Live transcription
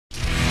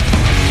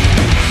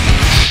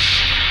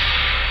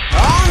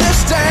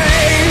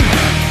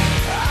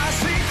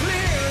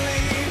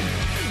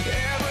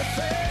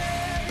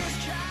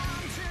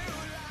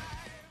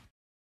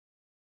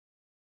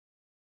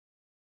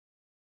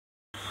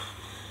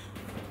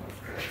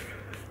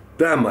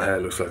Damn, my hair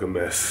looks like a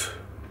mess.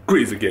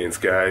 Greetings again,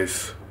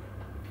 guys.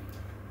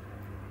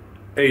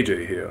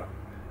 AJ here,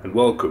 and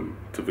welcome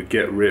to the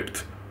Get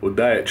Ripped or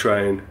Diet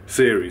Tryin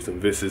series,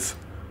 and this is,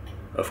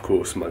 of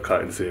course, my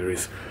kind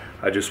series.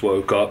 I just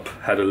woke up,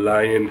 had a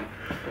lie-in,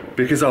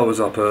 because I was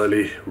up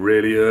early,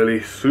 really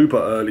early, super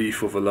early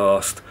for the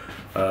last,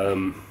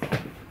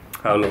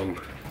 how long?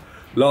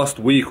 Last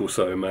week or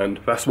so, man.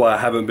 That's why I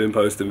haven't been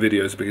posting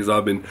videos, because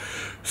I've been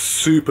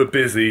super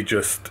busy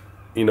just,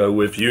 you know,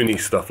 with uni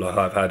stuff. Like,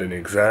 I've had an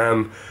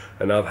exam,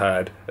 and I've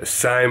had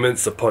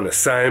assignments upon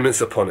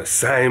assignments upon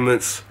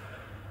assignments.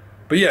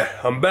 But yeah,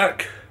 I'm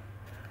back,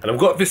 and I've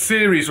got this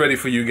series ready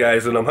for you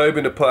guys, and I'm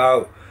hoping to put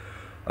out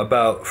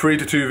about 3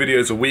 to 2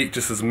 videos a week,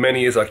 just as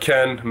many as I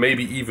can,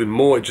 maybe even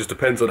more. It just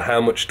depends on how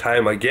much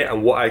time I get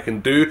and what I can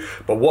do.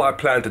 But what I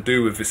plan to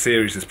do with this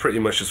series is pretty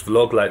much just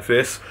vlog like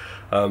this,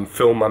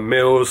 film my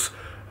meals,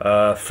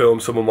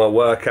 film some of my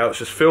workouts,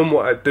 just film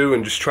what I do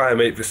and just try and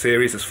make the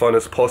series as fun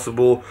as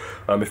possible.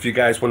 If you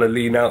guys want to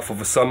lean out for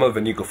the summer,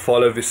 then you can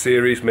follow this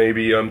series.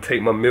 Maybe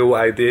take my meal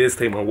ideas,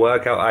 take my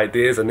workout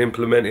ideas and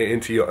implement it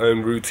into your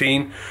own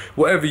routine.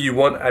 Whatever you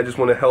want, I just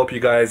want to help you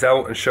guys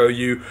out and show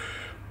you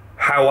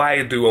how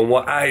I do and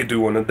what I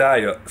do on a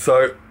diet.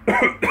 So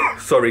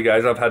sorry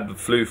guys, I've had the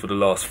flu for the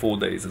last 4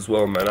 days as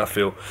well, man. I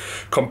feel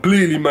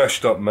completely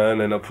mashed up, man,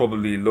 and I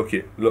probably look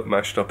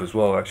mashed up as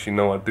well. Actually,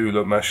 no, I do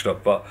look mashed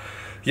up. But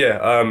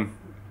yeah,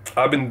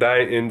 I've been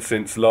dieting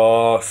since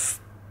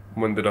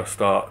when did I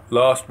start?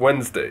 Last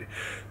Wednesday.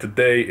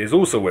 Today is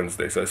also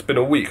Wednesday, so it's been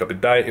a week. I've been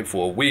dieting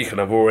for a week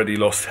and I've already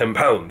lost 10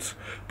 pounds.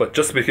 But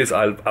just because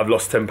I've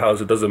lost 10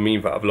 pounds, it doesn't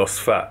mean that I've lost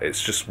fat.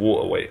 It's just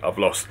water weight. I've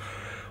lost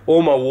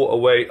all my water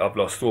weight, I've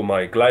lost all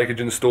my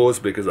glycogen stores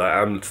because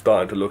I am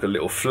starting to look a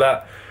little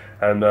flat,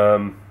 and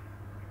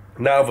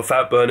now the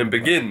fat burning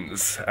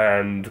begins.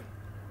 And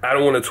I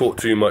don't want to talk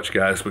too much,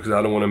 guys, because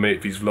I don't want to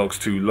make these vlogs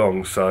too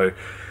long. So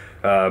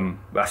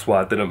that's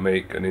why I didn't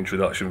make an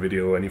introduction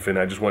video or anything.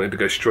 I just wanted to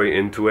go straight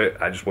into it.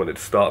 I just wanted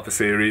to start the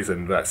series,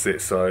 and that's it.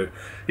 So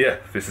yeah,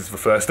 this is the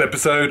first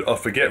episode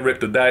of the Get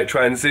Ripped or Diet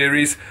Tryin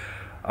series.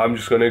 I'm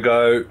just gonna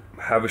go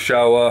have a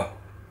shower,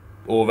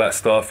 all that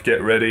stuff,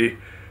 get ready,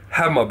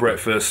 have my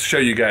breakfast, show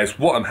you guys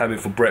what I'm having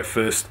for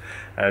breakfast,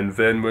 and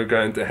then we're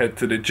going to head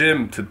to the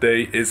gym.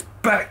 Today is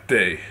back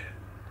day,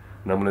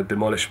 and I'm gonna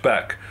demolish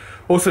back.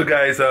 Also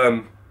guys,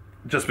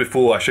 just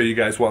before I show you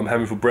guys what I'm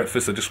having for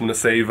breakfast, I just want to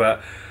say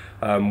that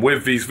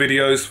with these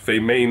videos, they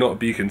may not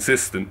be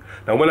consistent.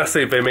 Now when I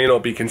say they may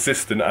not be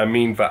consistent, I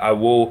mean that I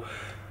will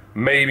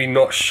maybe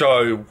not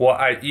show what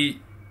I eat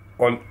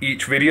on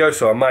each video.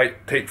 So I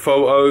might take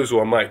photos,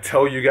 or I might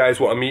tell you guys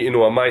what I'm eating,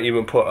 or I might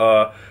even put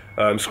a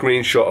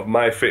screenshot of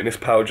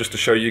MyFitnessPal just to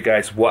show you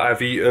guys what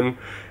I've eaten.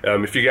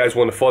 If you guys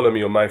want to follow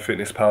me on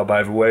MyFitnessPal,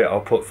 by the way, I'll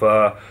put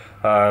the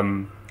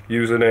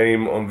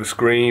username on the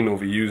screen, or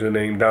the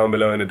username down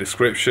below in the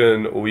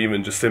description, or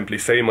even just simply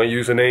say my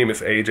username.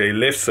 It's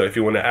ajlifts. So if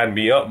you want to add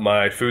me up,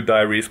 my food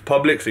diary is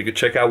public, so you can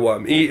check out what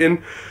I'm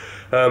eating.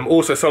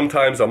 Also,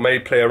 sometimes I may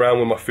play around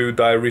with my food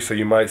diary, so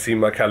you might see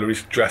my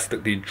calories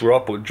drastically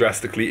drop or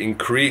drastically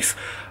increase.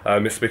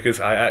 It's because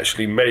I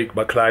actually make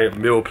my client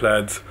meal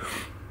plans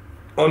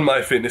on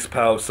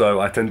MyFitnessPal, so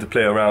I tend to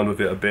play around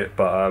with it a bit.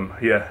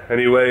 But yeah,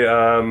 anyway,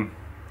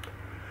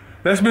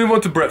 let's move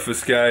on to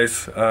breakfast,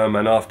 guys,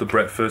 and after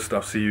breakfast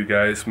I'll see you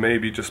guys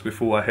maybe just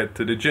before I head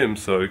to the gym.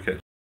 So okay.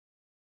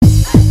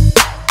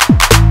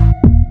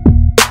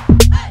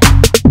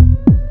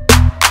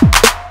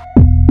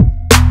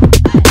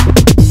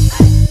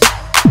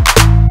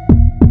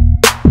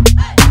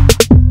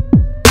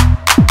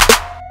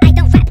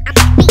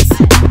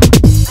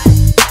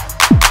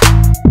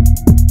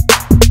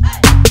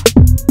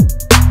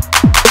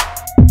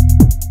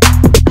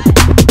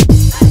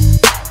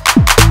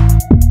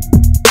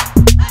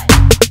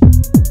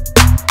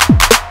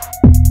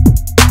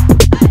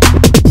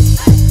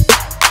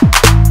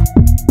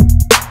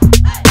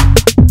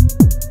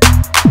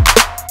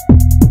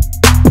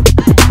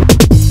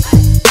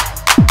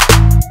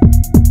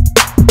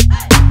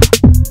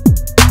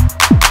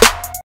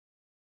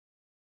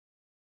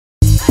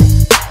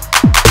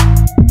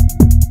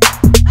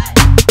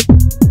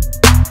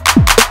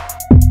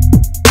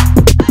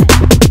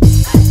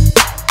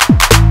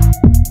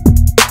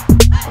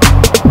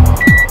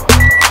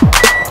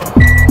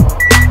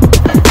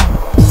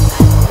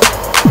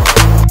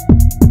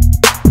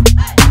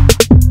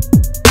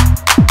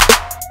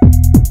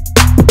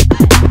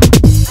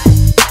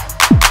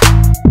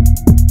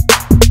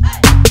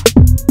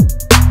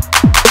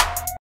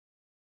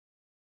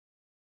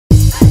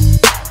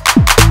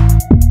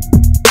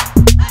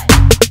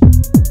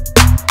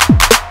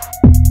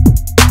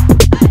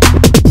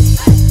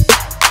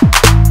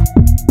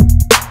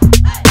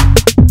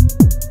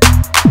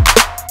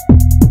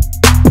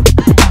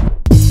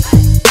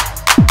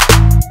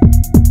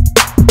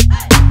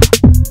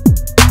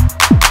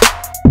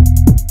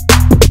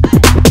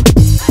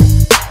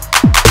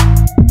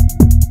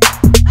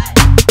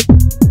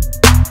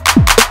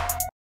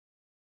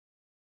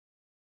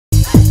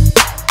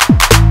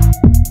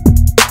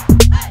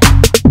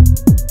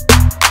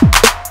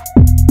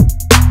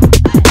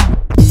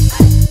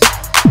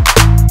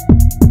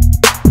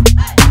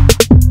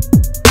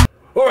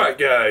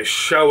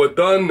 shower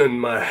done and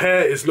my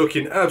hair is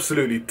looking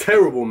absolutely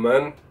terrible,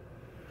 man.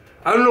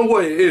 I don't know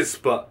what it is,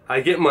 but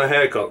I get my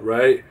hair cut,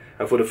 right?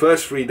 And for the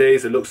first 3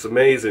 days it looks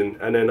amazing,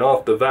 and then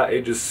after that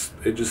it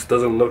just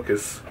doesn't look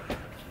as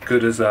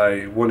good as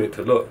I want it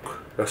to look.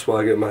 That's why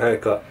I get my hair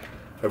cut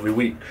every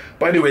week.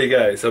 But anyway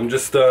guys, I'm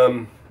just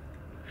gonna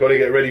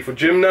get ready for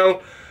gym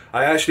now.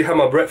 I actually had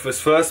my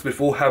breakfast first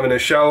before having a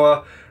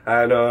shower,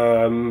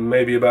 and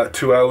maybe about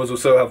 2 hours or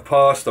so have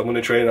passed. I'm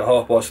gonna train at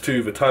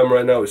 2:30. The time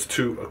right now is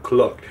 2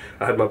 o'clock.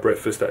 I had my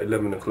breakfast at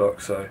 11 o'clock,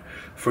 so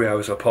 3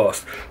 hours have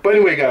passed. But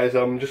anyway guys,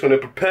 I'm just gonna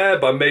prepare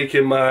by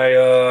making my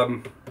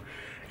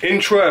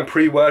intro and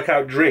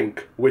pre-workout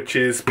drink, which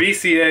is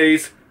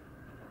BCAAs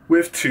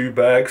with 2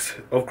 bags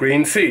of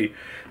green tea.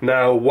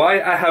 Now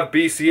why I have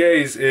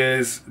BCAAs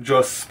is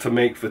just to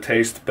make the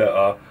taste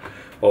better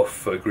of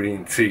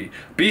green tea.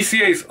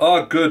 BCAAs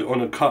are good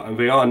on a cut, and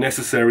they are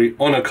necessary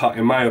on a cut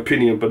in my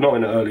opinion, but not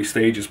in the early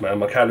stages, man.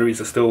 My calories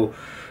are still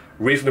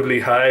reasonably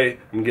high.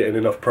 I'm getting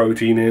enough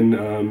protein in.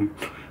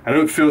 I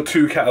don't feel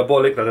too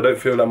catabolic, like I don't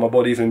feel like my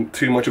body's in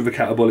too much of a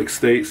catabolic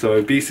state,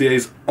 so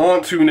BCAAs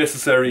aren't too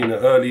necessary in the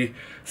early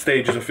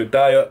stages of your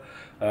diet,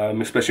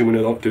 especially when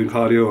you're not doing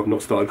cardio. I've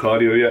not started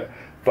cardio yet,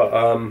 but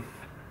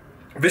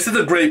this is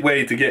a great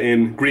way to get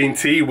in green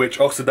tea, which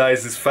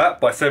oxidizes fat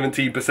by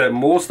 17%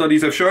 more,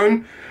 studies have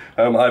shown.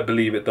 I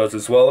believe it does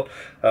as well.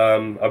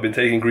 I've been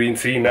taking green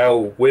tea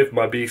now with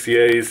my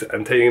BCAAs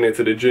and taking it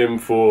to the gym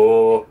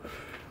for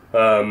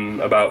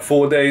about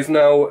 4 days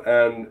now,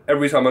 and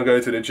every time I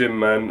go to the gym,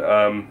 man,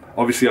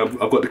 obviously I've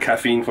got the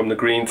caffeine from the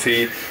green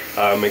tea.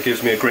 It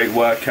gives me a great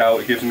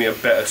workout, it gives me a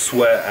better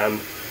sweat, and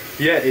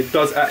yeah, it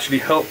does actually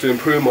help to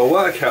improve my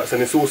workouts,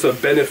 and it's also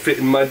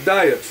benefiting my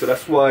diet. So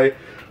that's why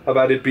I've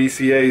added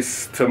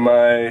BCAAs to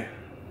my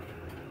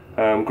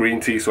green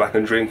tea, so I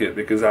can drink it,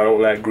 because I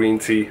don't like green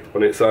tea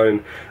on its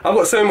own. I've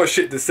got so much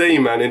shit to say,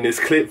 man, in this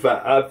clip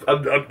that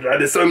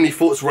there's so many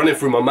thoughts running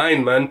through my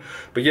mind, man.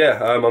 But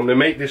yeah, I'm gonna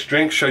make this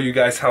drink, show you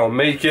guys how I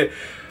make it.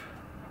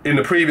 In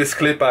the previous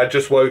clip I had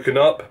just woken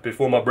up,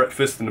 before my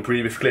breakfast. In the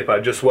previous clip I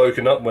had just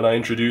woken up when I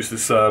introduced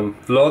this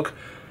vlog.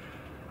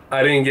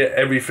 I didn't get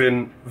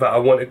everything that I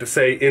wanted to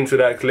say into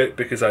that clip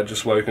because I'd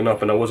just woken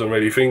up and I wasn't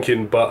really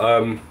thinking, but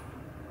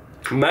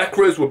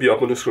macros will be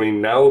up on the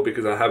screen now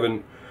because I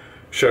haven't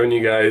shown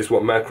you guys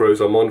what macros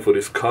I'm on for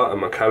this cut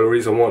and my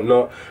calories and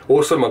whatnot.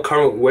 Also, my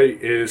current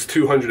weight is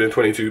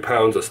 222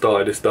 pounds. I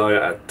started this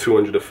diet at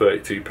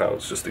 232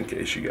 pounds, just in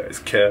case you guys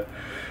care.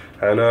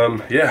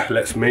 And yeah,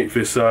 let's make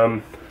this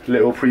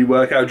little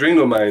pre-workout drink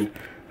of mine.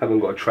 Haven't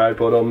got a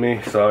tripod on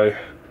me, so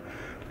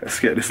let's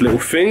get this little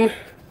thing,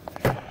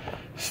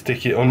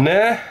 stick it on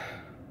there.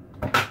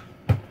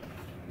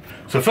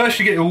 So first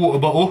you get your water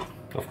bottle,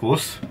 of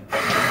course,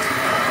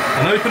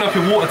 and open up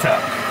your water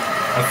tap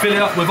and fill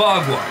it up with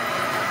agua.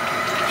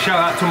 Shout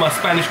out to my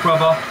Spanish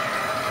brother,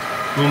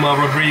 Wilma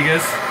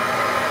Rodriguez.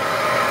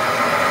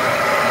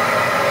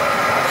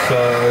 So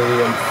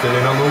I'm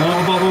filling up the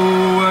water bottle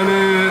and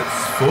it's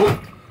full.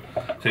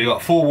 So you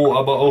got a full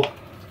water bottle.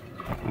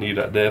 Leave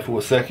that there for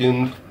a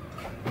second.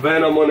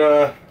 Then I'm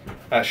gonna,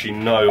 actually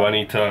no, I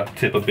need to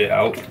tip a bit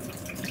out. Okay,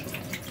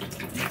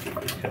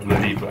 I'm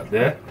gonna leave that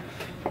there.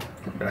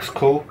 That's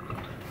cool.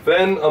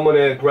 Then I'm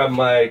gonna grab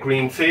my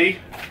green tea.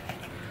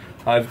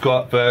 I've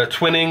got the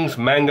Twinings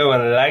mango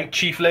and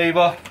lychee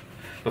flavour.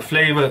 The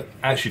flavour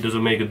actually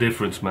doesn't make a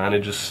difference, man. It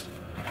just,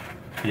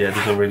 yeah, it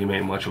doesn't really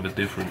make much of a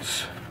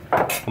difference.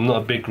 I'm not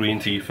a big green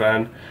tea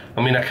fan.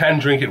 I mean, I can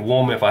drink it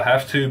warm if I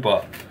have to,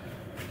 but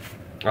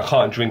I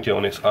can't drink it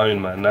on its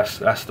own, man. That's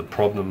the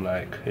problem.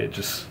 Like, it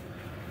just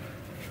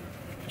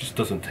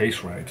doesn't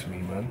taste right to me,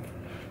 man.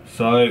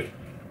 So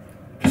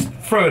just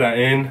throw that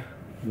in.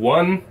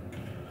 1,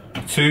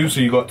 2, so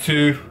you got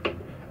 2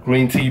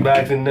 green tea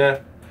bags in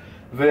there.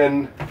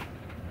 Then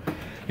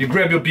you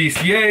grab your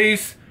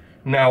BCAAs.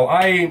 Now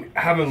I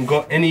haven't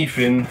got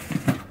anything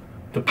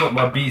to put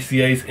my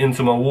BCAAs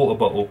into my water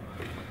bottle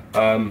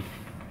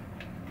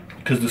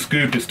because the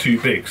scoop is too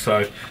big.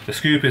 So the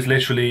scoop is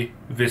literally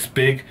this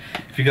big.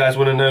 If you guys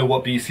want to know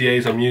what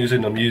BCAAs I'm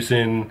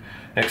using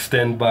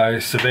Extend by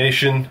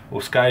Savation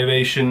or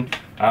Skyvation.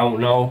 I don't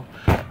know.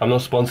 I'm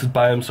not sponsored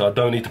by them, so I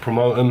don't need to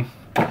promote them.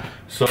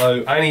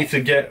 So I need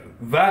to get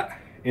that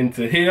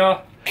into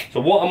here.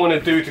 So what I'm going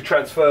to do to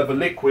transfer the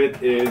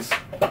liquid is,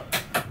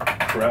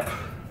 grab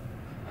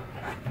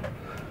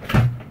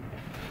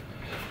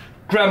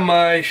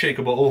my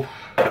shaker bottle,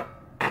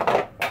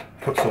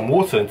 put some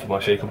water into my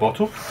shaker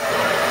bottle,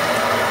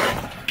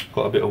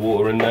 got a bit of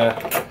water in there,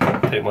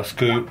 take my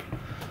scoop,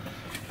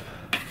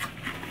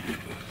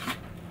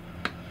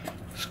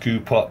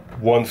 scoop up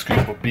 1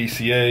 scoop of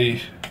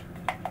BCA,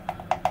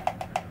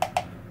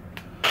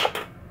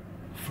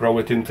 throw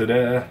it into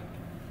there.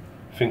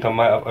 I think I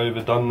might have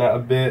overdone that a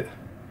bit,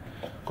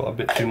 got a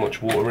bit too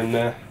much water in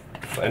there,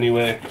 but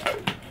anyway,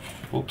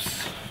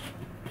 oops.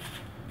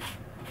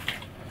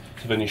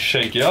 So then you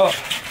shake it up.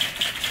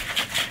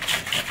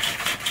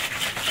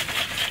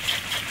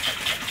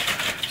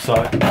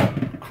 So,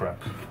 crap,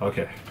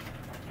 okay.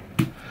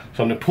 So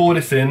I'm gonna pour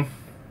this in.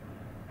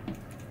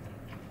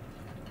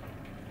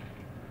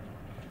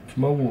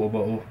 my water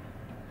bottle.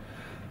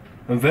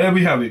 And there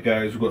we have it,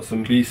 guys. We've got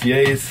some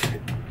BCAAs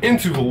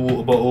into the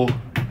water bottle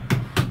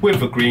with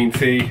the green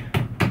tea.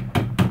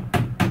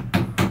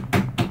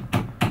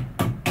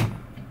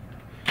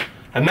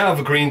 And now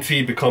the green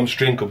tea becomes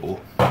drinkable.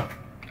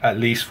 At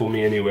least for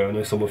me anyway. I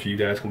know some of you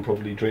guys can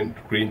probably drink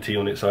green tea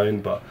on its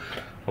own, but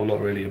I'm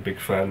not really a big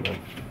fan, man.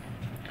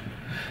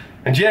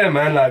 And yeah,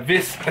 man, like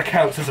this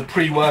accounts as a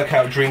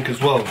pre-workout drink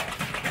as well.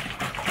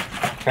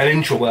 An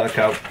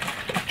intra-workout.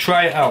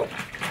 Try it out.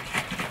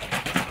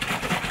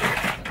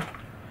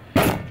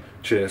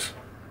 Cheers.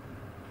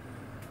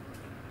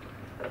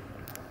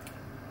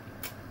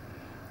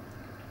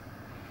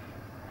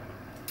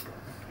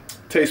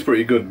 Tastes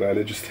pretty good, man.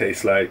 It just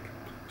tastes like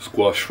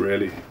squash,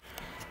 really.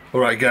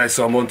 Alright guys,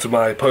 so I'm on to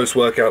my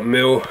post-workout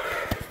meal.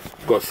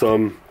 Got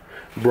some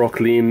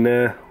broccoli in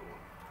there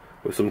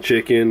with some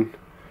chicken,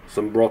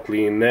 some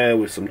broccoli in there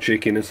with some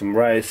chicken and some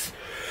rice.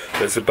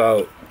 There's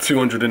about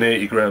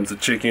 280 grams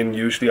of chicken.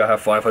 Usually I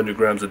have 500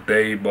 grams a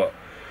day, but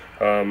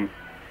I'm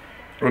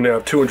gonna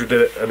have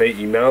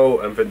 280 now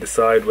and then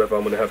decide whether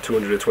I'm gonna have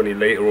 220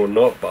 later or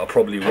not, but I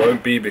probably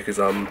won't be because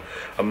I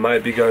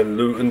might be going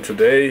Luton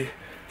today.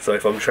 So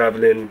if I'm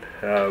traveling,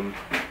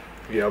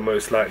 yeah, I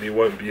most likely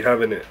won't be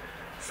having it.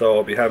 So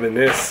I'll be having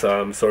this.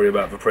 Sorry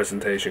about the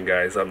presentation,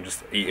 guys. I'm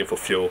just eating for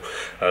fuel.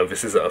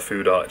 This isn't a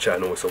food art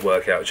channel, it's a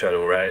workout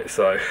channel, right?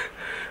 So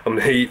I'm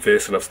gonna eat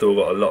this and I've still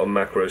got a lot of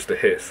macros to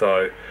hit.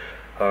 So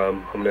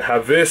I'm gonna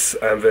have this,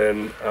 and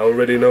then I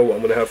already know what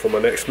I'm gonna have for my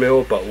next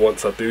meal, but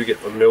once I do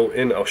get the meal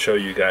in, I'll show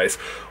you guys.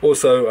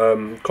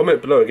 Also,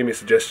 comment below and give me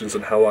suggestions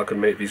on how I can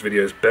make these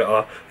videos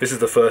better. This is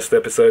the first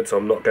episode, so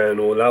I'm not going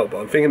all out, but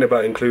I'm thinking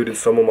about including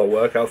some of my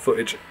workout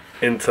footage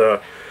into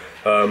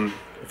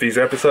these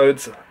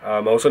episodes. I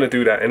was going to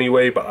do that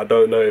anyway, but I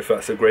don't know if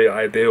that's a great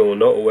idea or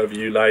not, or whether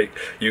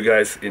you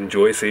guys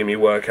enjoy seeing me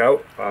work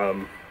out.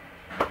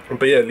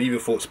 But yeah, leave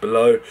your thoughts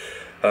below.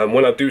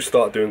 When I do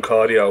start doing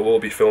cardio, I will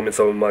be filming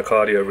some of my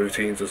cardio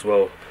routines as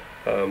well,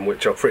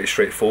 which are pretty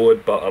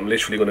straightforward, but I'm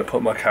literally going to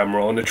put my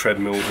camera on the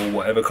treadmill or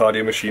whatever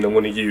cardio machine I'm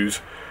going to use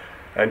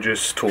and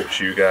just talk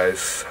to you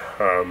guys,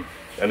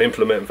 and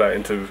implement that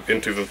into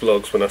the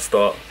vlogs when I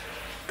start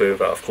doing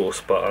that, of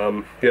course. But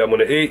yeah, I'm going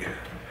to eat.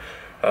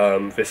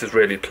 This is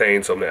really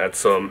plain, so I'm going to add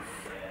some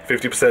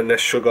 50%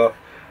 less sugar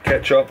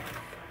ketchup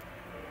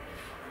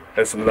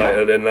and some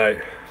lighter than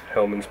light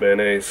Hellmann's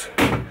mayonnaise.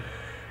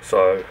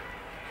 So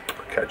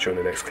catch you in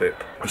the next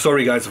clip.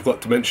 Sorry guys, I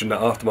forgot to mention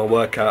that after my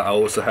workout I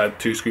also had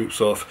 2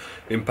 scoops of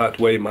Impact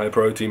Whey My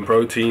Protein.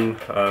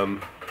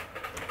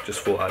 Just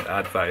thought I'd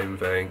add that in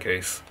there in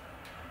case,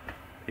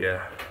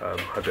 yeah,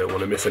 I don't want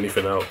to miss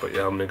anything out. But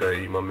yeah, I'm going to go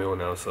eat my meal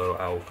now, so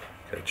I'll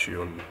catch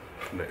you on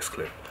the next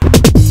clip.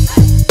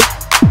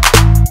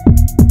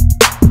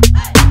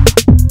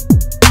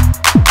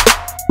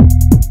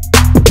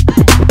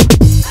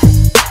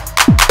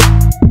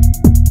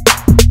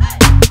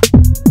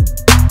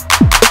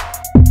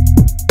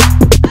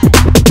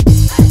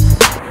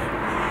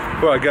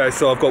 Right guys,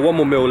 so I've got one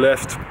more meal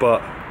left,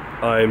 but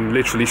I'm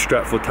literally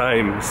strapped for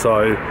time, so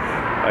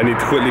I need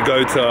to quickly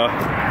go to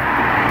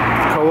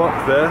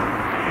Co-op there,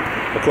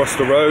 across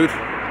the road,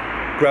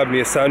 grab me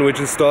a sandwich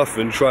and stuff,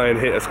 and try and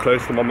hit as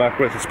close to my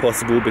macros as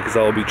possible because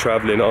I'll be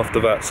traveling after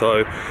that.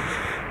 So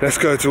let's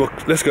go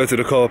to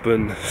the Co-op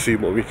and see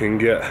what we can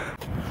get.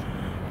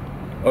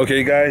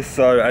 Okay guys,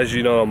 so as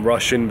you know, I'm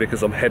rushing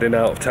because I'm heading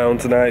out of town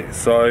tonight.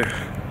 So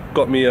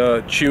got me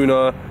a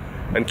tuna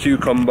and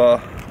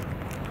cucumber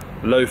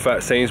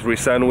low-fat Sainsbury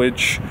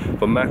sandwich.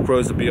 The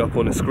macros will be up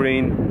on the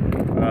screen.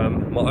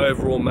 My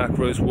overall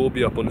macros will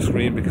be up on the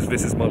screen because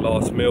this is my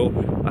last meal.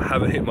 I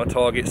haven't hit my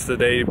targets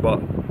today, but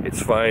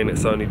it's fine.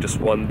 It's only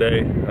just one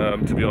day.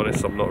 To be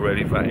honest, I'm not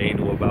really that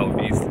anal about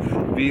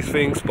these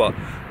things, but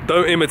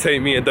don't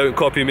imitate me and don't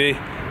copy me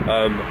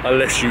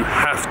unless you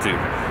have to.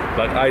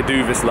 Like, I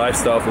do this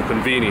lifestyle for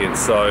convenience,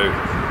 so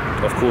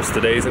of course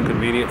today isn't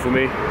convenient for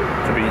me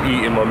to be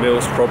eating my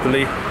meals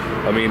properly.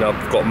 I mean,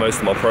 I've got most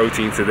of my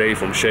protein today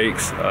from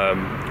shakes.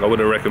 I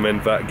wouldn't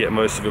recommend that. Get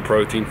most of your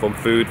protein from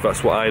food.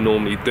 That's what I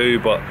normally do,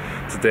 but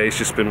today's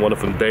just been one of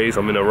them days.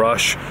 I'm in a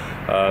rush.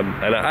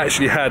 And I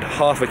actually had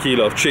half a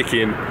kilo of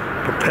chicken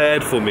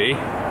prepared for me,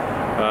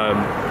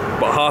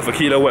 but half a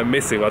kilo went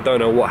missing. I don't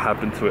know what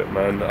happened to it,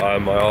 man. I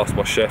asked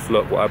my chef,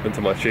 look, what happened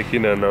to my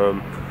chicken? And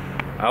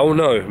I don't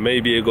know,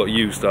 maybe it got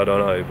used, I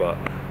don't know, but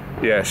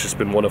yeah, it's just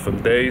been one of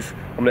them days.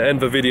 I'm gonna end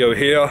the video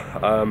here.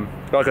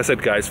 Like I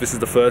said guys, this is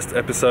the first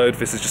episode,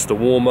 this is just a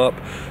warm-up.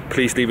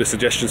 Please leave your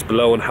suggestions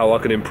below on how I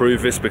can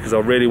improve this, because I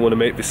really want to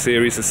make this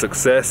series a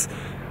success,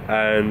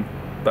 and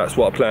that's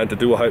what I plan to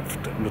do. I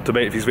hope to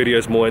make these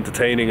videos more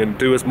entertaining and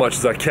do as much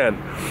as I can.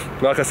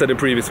 Like I said in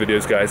previous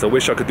videos guys, I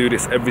wish I could do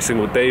this every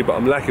single day, but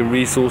I'm lacking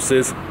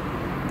resources.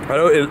 I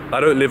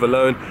don't live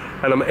alone,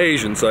 and I'm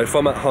Asian, so if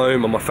I'm at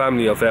home and my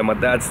family are there, my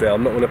dad's there,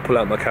 I'm not going to pull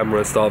out my camera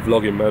and start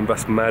vlogging, man.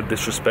 That's mad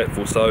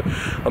disrespectful. So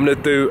I'm going to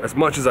do as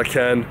much as I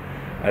can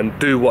and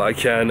do what I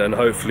can, and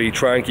hopefully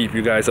try and keep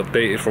you guys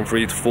updated from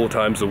 3 to 4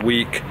 times a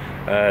week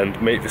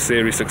and make the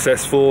series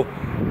successful.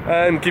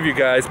 and give you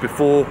guys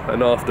before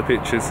and after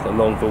pictures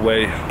along the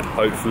way,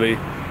 hopefully,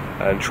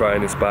 and try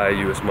and inspire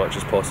you as much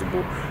as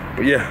possible.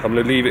 But yeah, I'm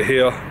gonna leave it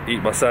here,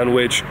 eat my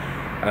sandwich,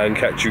 and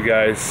catch you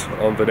guys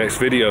on the next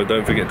video.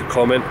 Don't forget to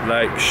comment,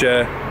 like,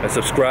 share, and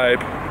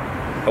subscribe.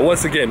 And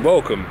once again,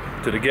 welcome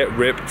to the Get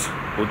Ripped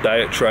or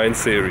Diet Tryin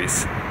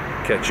series.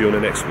 Catch you on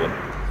the next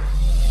one.